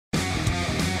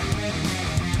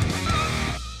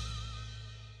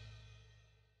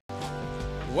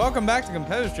Welcome back to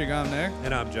Competitive Streak. I'm Nick.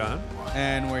 And I'm John.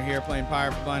 And we're here playing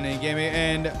Pyre for Blind Name Gaming.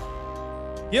 And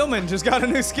Heelman just got a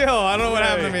new skill. I don't know what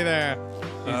happened to me there.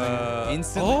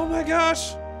 Instantly. Oh my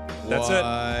gosh. That's it.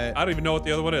 I I don't even know what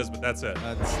the other one is, but that's it.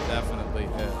 That's definitely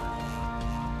it.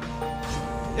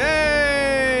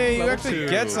 Yay! You Level actually 2.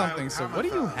 get something. So what do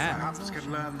you have? Perhaps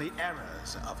can learn the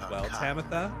errors of her Well, kind.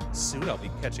 Tamitha, soon I'll be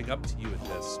catching up to you with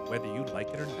this, whether you like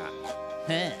it or not.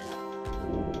 All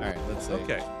right, let's see.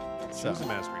 Okay. So. Choose a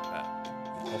mastery path.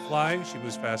 While flying, she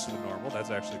moves faster than normal. That's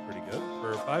actually pretty good.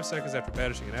 For 5 seconds after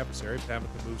banishing an adversary,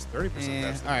 Tamitha moves 30%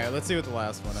 faster. All right, let's see what the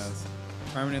last one is.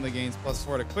 Permanently gains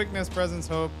 +4 to quickness, presence,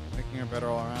 hope, making her better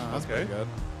all around. That's pretty good.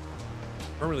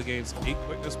 Permanently gains 8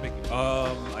 quickness, making.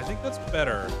 I think that's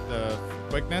better. The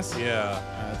quickness? Yeah.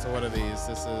 So what are these?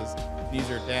 These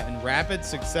are in rapid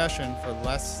succession for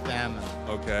less stamina.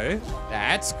 Okay.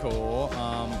 That's cool.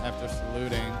 After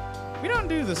saluting. We don't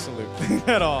do the salute thing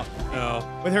at all. No.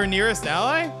 With her nearest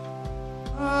ally?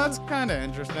 That's kind of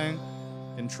interesting.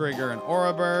 Can trigger an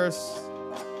aura burst.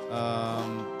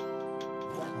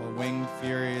 Winged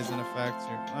Fury is in effect.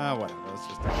 Whatever. Let's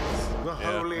just do this. The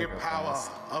holy make her power fast.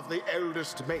 of the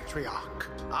eldest matriarch.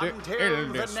 The Until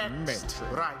eldest the next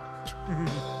matriarch.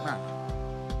 right.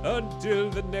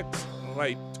 Until the next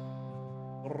right.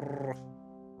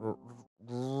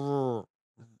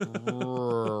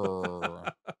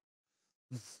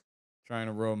 Trying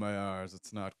to roll my R's.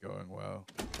 It's not going well.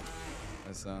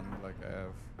 I sound like I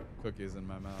have cookies in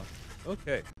my mouth.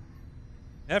 Okay.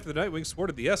 After the Nightwing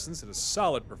sported the essence in a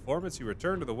solid performance, you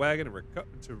return to the wagon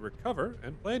and to recover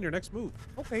and plan your next move.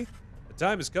 Okay. The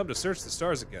time has come to search the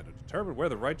stars again and determine where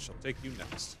the right shall take you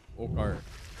next. Okay.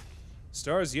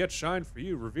 Stars yet shine for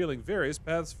you, revealing various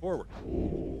paths forward.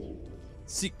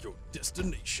 Seek your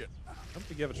destination. I don't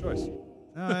think you have a choice.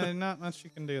 No, not much you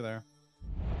can do there.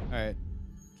 All right.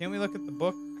 Can't we look at the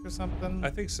book or something? I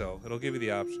think so. It'll give you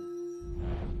the option.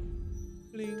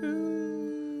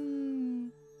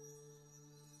 Bling.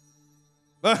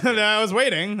 I was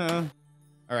waiting. All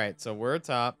right, so we're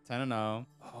top 10-0.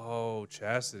 Oh,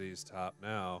 Chastity's top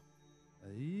now.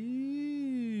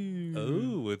 Ooh.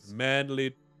 Oh, with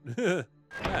manly,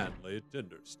 manly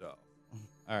tender stuff.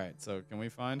 All right, so can we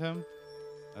find him?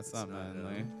 That's not not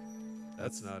manly. him.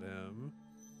 That's not him.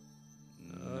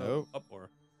 Nope. Up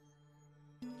more.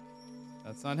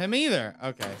 That's not him either.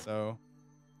 Okay, so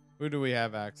who do we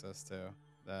have access to?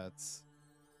 That's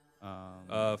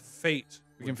Fate.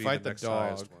 we would can be fight the next dog.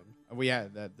 highest one.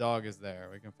 That dog is there.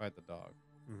 We can fight the dog.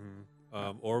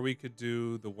 Or we could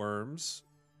do the worms.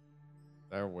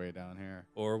 They're way down here.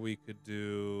 Or we could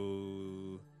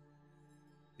do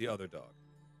the other dog.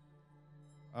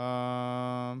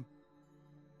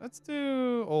 Let's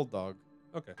do old dog.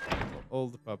 Okay.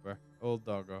 Old pupper. Old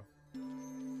doggo.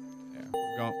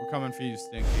 Yeah, we're coming for you,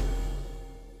 Stinky.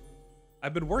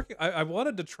 I've been working. I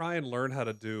wanted to try and learn how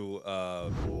to do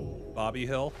Bobby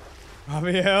Hill,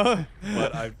 Bobby Hill.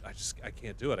 but I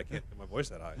can't do it. I can't get my voice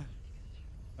that high.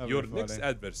 Your next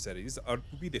adversaries are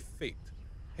to be the Fate,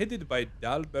 headed by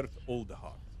Dalbert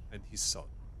Oldheart and his son.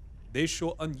 They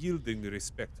show unyielding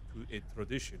respect to a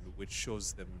tradition which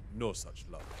shows them no such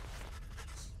love.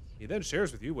 He then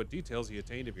shares with you what details he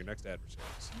attained of your next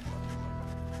adversaries.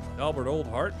 Dalbert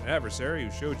Oldheart, an adversary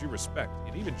who showed you respect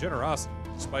and even generosity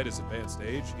despite his advanced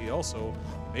age, he also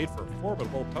made for a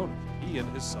formidable opponent, he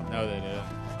and his son. No, they did.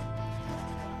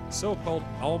 The so-called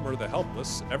Almer the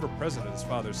Helpless, ever present at his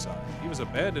father's side. He was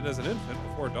abandoned as an infant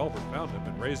before Dalbert found him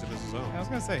and raised him as his own. I was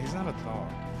gonna say he's not a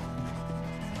dog.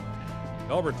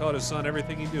 Dalbert taught his son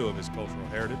everything he knew of his cultural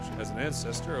heritage as an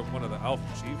ancestor of one of the Alpha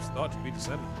chiefs thought to be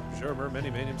descended from Germer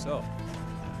Many-Mane himself.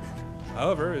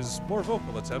 However, his more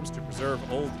vocal attempts to preserve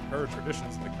old Purge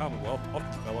traditions in the Commonwealth often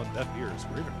fell on deaf ears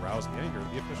or even roused the anger of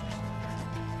the officials.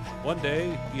 One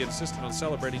day, he insisted on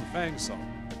celebrating Fang Song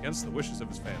against the wishes of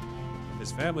his family.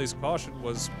 His family's caution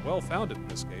was well-founded in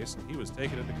this case, and he was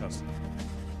taken into custody.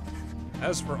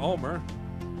 As for Almer,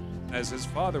 as his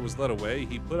father was led away,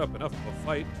 he put up enough of a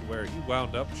fight to where he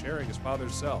wound up sharing his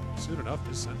father's cell, soon enough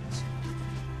his sentence.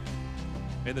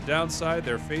 In the downside,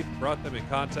 their faith brought them in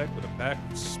contact with a pack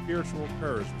of spiritual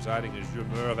curs residing in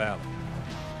Jumur Valley.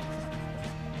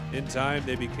 In time,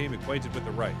 they became acquainted with the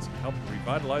rites and helped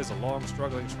revitalize a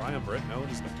long-struggling triumvirate known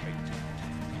as the Fate.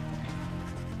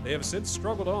 They have since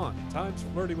struggled on, at times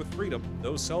flirting with freedom,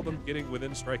 though seldom getting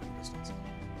within striking distance.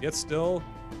 Yet still,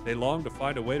 they long to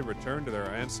find a way to return to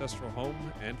their ancestral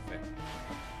home and family.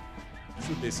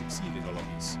 Should they succeed in all of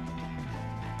this?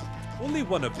 Only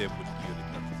one of them would be united.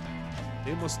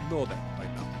 They must know that by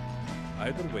now.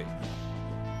 Either way,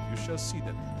 you shall see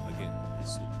them again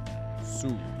soon.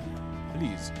 Soon.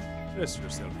 Please, Rest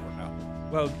yourself for now.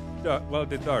 While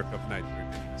the dark of night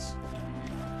remains.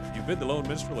 You bid the lone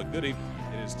minstrel a good evening.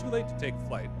 It is too late to take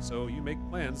flight, so you make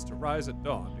plans to rise at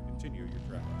dawn to continue your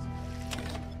travels.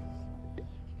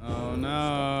 Oh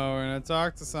no, we're gonna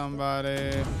talk to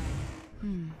somebody.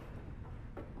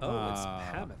 Oh, it's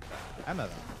Pamitha.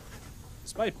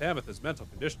 Despite Pamitha's mental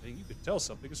conditioning, you could tell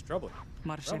something is troubling.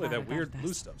 Probably that weird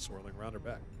blue stuff swirling around her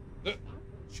back.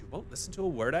 She won't listen to a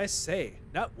word I say.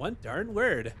 Not one darn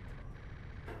word.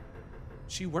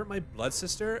 She weren't my blood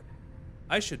sister.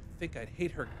 I should think I'd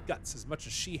hate her guts as much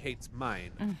as she hates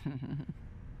mine.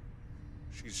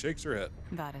 She shakes her head.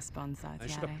 I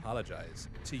should apologize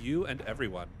to you and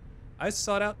everyone. I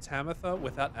sought out Tamitha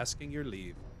without asking your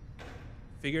leave.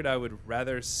 Figured I would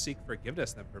rather seek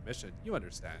forgiveness than permission. You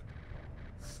understand.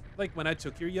 Like when I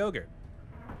took your yogurt.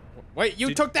 Wait,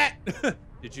 you took that?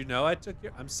 Did you know I took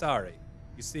your... I'm sorry.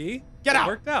 You see? Get out.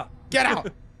 It worked out. Get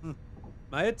out.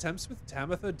 My attempts with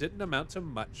Tamitha didn't amount to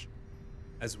much,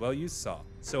 as well you saw.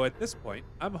 So at this point,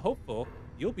 I'm hopeful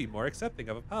you'll be more accepting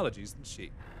of apologies than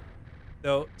she.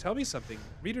 Though, tell me something,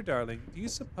 reader darling, do you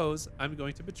suppose I'm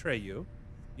going to betray you?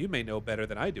 You may know better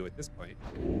than I do at this point.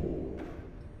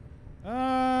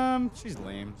 She's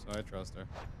lame, so I trust her.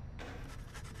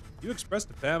 You expressed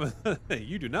to Tamitha that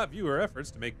you do not view her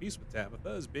efforts to make peace with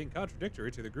Tamitha as being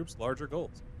contradictory to the group's larger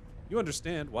goals. You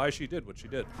understand why she did what she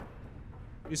did.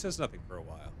 He says nothing for a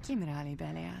while.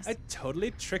 I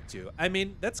totally tricked you. I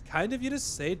mean, that's kind of you to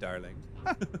say, darling.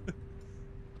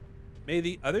 May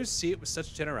the others see it with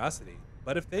such generosity.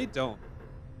 But if they don't,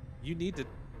 you need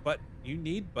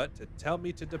but to tell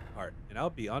me to depart, and I'll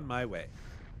be on my way.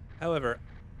 However,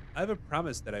 I have a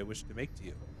promise that I wish to make to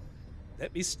you.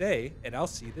 Let me stay, and I'll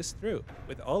see this through,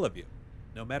 with all of you,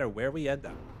 no matter where we end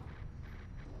up.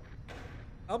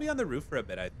 I'll be on the roof for a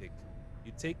bit, I think.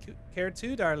 You take care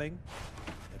too, darling.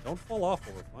 And don't fall off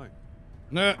while we're flying.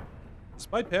 Nah.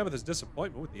 Despite Pamitha's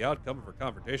disappointment with the outcome of her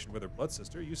confrontation with her blood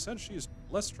sister, you sense she is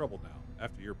less troubled now,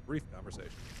 after your brief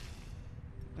conversation.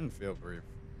 Didn't feel brief.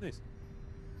 Nice.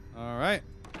 All right.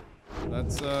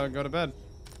 Let's go to bed.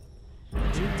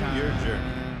 Your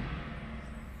journey.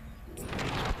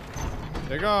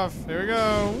 Take off. Here we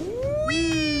go.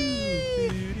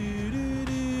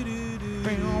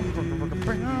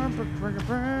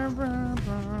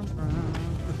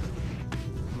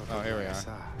 Oh, here we are.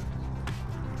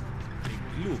 A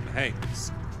gloom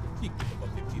hangs, thick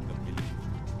above the feet of belief,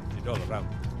 and all around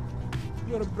you.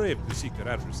 You are brave to seek your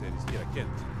adversaries here again.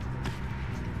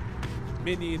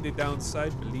 Many in the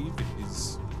downside believe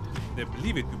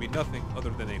it to be nothing other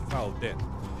than a foul den.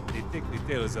 They take the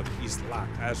tales of Isla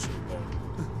Asherborn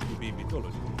to be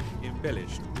mythology,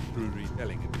 embellished through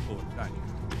retelling in old time.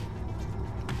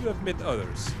 You have met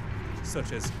others,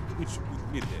 such as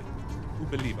Witchwood who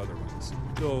believe otherwise,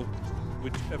 though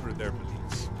whichever their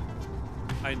beliefs.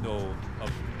 I know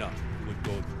of none who would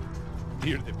go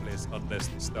near the place unless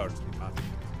the stars demand it.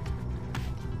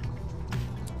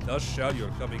 Thus shall your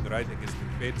coming right against the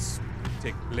fates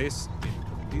take place in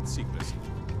complete secrecy,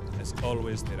 as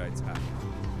always the rights have.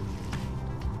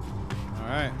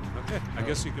 Alright. Okay, I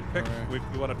guess you can pick if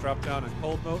you want to drop down in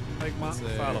cold mode, like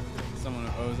follow. Someone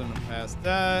who owes them to pass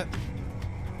that.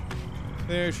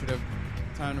 There should have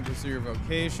time to pursue your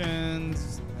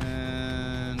vocations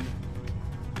and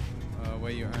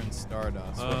way you earn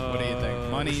Stardust. What do you think?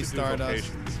 Money,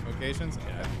 Stardust, vocations?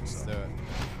 Yeah, Okay, let's do it.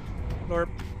 Lorp.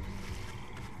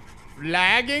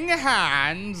 Flagging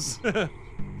hands.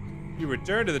 You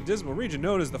return to the dismal region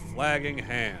known as the Flagging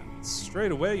Hands.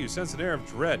 Straight away, you sense an air of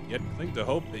dread, yet cling to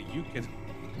hope that you can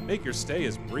make your stay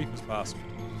as brief as possible.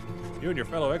 You and your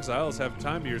fellow exiles have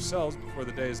time to yourselves before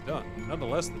the day is done.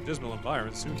 Nonetheless, the dismal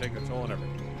environment soon take a toll on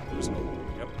everyone.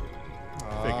 Yep.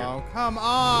 Oh, come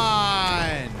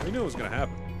on! We knew it was going to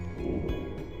happen.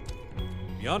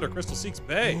 Beyond our Crystal Seeks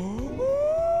Bay.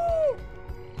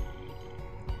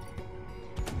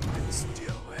 Let's do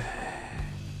it.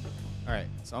 All right,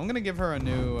 so I'm gonna give her a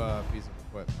new piece of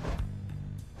equipment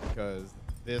because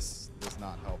this does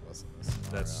not help us in this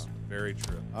scenario. That's very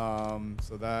true.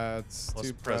 So that's Plus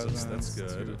 2 presence, presents,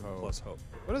 that's good. 2 hope. Plus hope.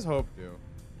 What does hope do?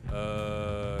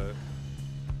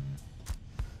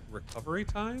 Recovery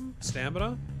time?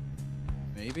 Stamina?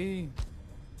 Maybe.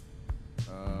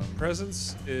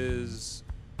 Presence is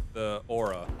the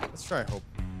aura. Let's try hope.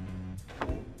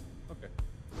 Okay.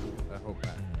 Hope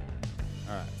back.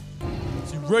 All right.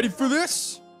 So you ready for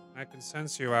this? I can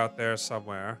sense you out there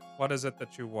somewhere. What is it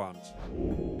that you want?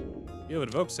 You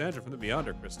invoke Sandra from the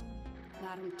Beyonder Crystal.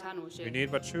 You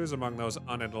need but choose among those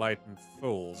unenlightened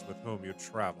fools with whom you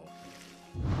travel.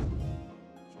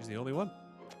 She's the only one.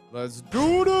 Let's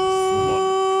do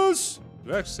this!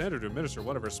 You asked Sandra to administer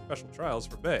one of her special trials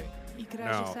for Bay.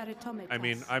 No. I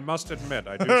mean, I must admit,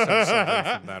 I do sense something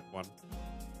from that one.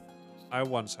 I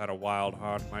once had a wild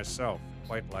heart myself,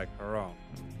 quite like her own.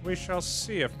 We shall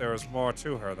see if there is more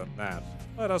to her than that.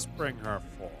 Let us bring her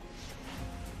forth.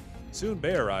 Soon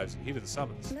Bay arrives and heeded the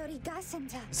summons.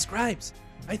 The scribes.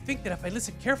 I think that if I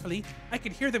listen carefully, I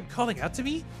can hear them calling out to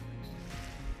me.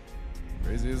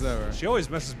 Crazy as ever. She always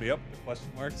messes me up with the question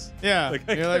marks. Yeah. Like,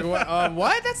 You're like,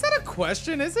 what? That's not a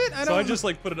question, is it? So I just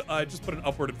like put an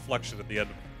upward inflection at the end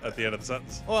of the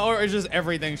sentence. Well, or it's just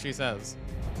everything she says.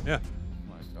 Yeah.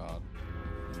 Oh my god.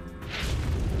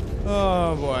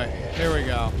 Oh boy. Here we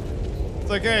go. It's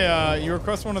like, hey, you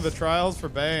request one of the trials for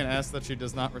Bay and ask that she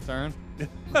does not return.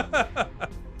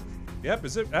 Yep,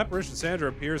 apparition Sandra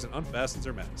appears and unfastens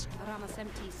her mask.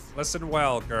 Listen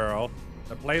well, girl.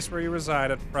 The place where you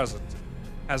reside at present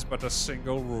has but a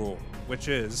single rule, which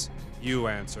is you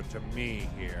answer to me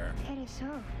here.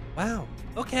 Wow.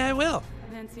 Okay, I will.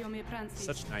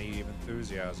 Such naive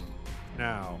enthusiasm.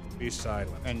 Now, be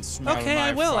silent. And smell Okay, my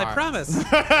I will. I fart. promise.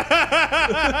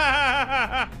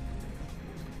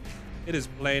 It is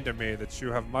plain to me that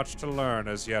you have much to learn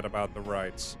as yet about the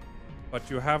rites, but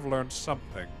you have learned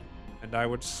something, and I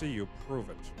would see you prove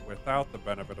it without the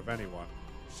benefit of anyone,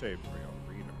 save for your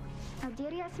reader.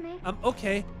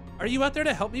 Okay. Are you out there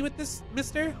to help me with this,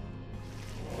 mister?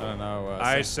 I don't know.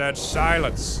 I said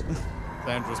silence.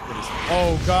 Sandra's pretty.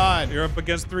 Oh god. You're up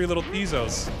against three little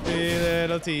Tizos. Three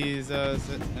little teasers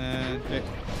and.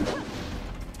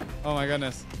 Oh my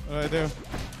goodness. What do I do?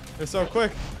 They're so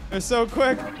quick. They're so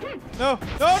quick. No.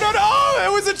 No, no, no!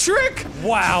 It was a trick!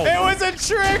 Wow. It was a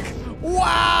trick!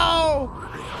 Wow!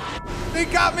 They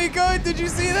got me good. Did you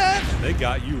see that? They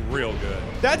got you real good.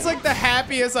 That's like the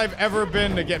happiest I've ever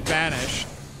been to get banished.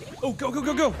 Oh, go, go,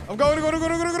 go, go. I'm going to go.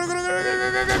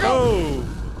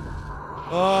 Oh.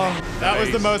 Oh, that was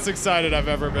the Nice. most excited I've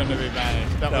ever been to be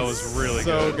banished. That was really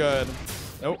so good. good.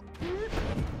 Nope.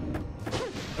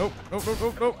 Nope. Nope. Nope.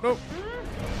 Nope. Nope. Nope.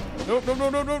 Nope. Nope.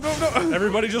 Nope. Nope. Nope. Nope. Nope.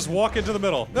 Everybody just walk into the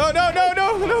middle. No. No. No.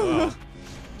 No. No.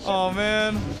 Oh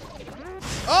man.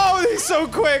 Oh, he's so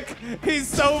quick. He's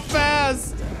so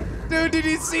fast. Dude, did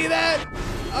you see that?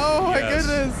 Oh my Yes.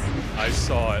 goodness. I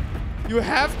saw it. You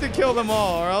have to kill them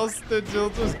all, or else they'll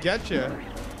just get you.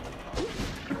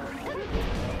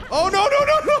 Oh no no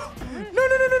no no no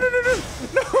no no no no no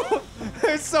no!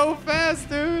 They're so fast,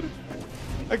 dude.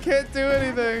 I can't do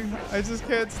anything. I just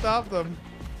can't stop them.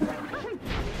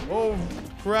 Oh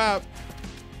crap,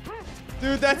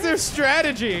 dude! That's their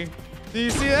strategy. Do you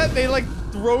see that? They like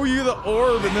throw you the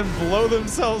orb and then blow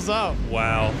themselves up.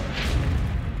 Wow.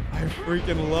 I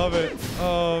freaking love it.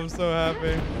 Oh, I'm so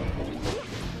happy.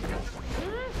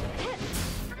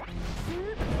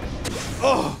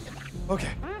 Oh,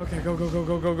 okay, okay, go, go, go,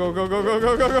 go, go, go, go, go, go,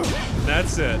 go, go, go.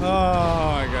 That's it. Oh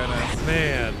my goodness.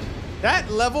 Man.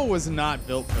 That level was not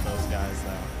built for those guys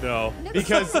though. No.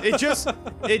 Because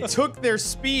it took their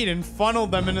speed and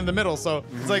funneled them into the middle. So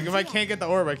it's like if I can't get the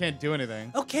orb, I can't do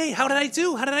anything. Okay, how did I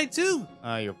do? How did I do?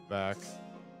 Ah, you're back.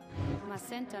 I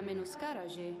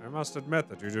must admit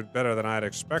that you did better than I had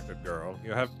expected, girl.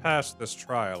 You have passed this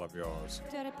trial of yours.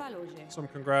 Some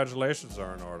congratulations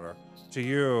are in order. To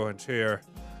you and to your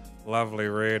lovely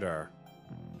reader.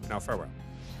 Now, farewell.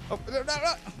 Oh, no.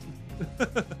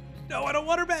 No, I don't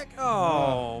want her back.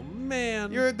 Oh,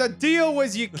 man. The deal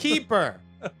was you keep her.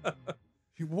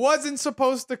 He wasn't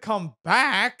supposed to come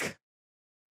back.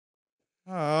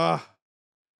 Damn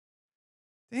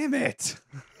it.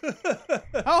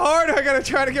 How hard do I gotta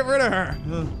try to get rid of her?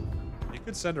 You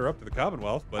could send her up to the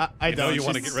Commonwealth, but I you know don't. you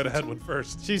want to She's- get rid of Hedwin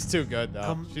first. She's too good,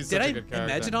 though. She's Did such I a good character.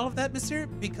 imagine all of that, mister?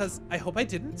 Because I hope I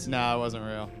didn't. No, it wasn't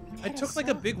real. I took like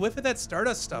a big whiff of that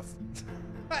Stardust stuff.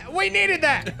 We needed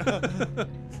that!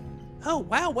 Oh,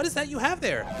 wow, what is that you have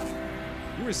there?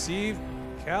 You receive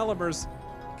Calibur's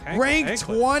Rank anklet.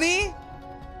 20?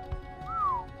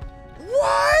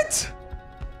 What?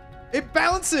 It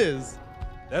bounces.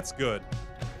 That's good.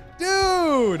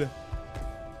 Dude.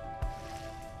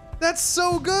 That's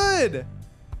so good.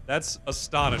 That's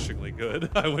astonishingly good,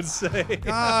 I would say.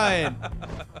 God.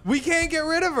 We can't get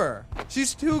rid of her.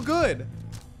 She's too good.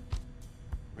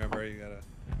 Remember, you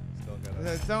still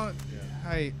gotta. Don't.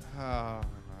 Yeah.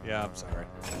 Yeah, I'm sorry.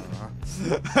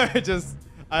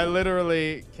 I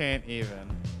literally can't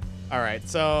even. All right,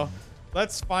 so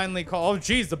let's finally call. Oh,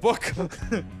 geez, the book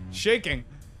shaking.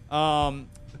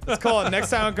 Let's call it next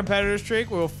time on Competitor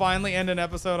Streak. We will finally end an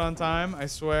episode on time. I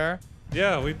swear.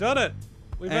 Yeah, we've done it.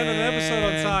 We've ended an episode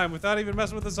on And- time without even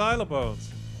messing with the xylophones.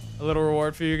 A little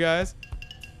reward for you guys.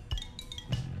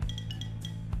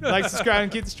 Like, subscribe,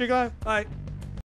 and keep the streak alive. Bye.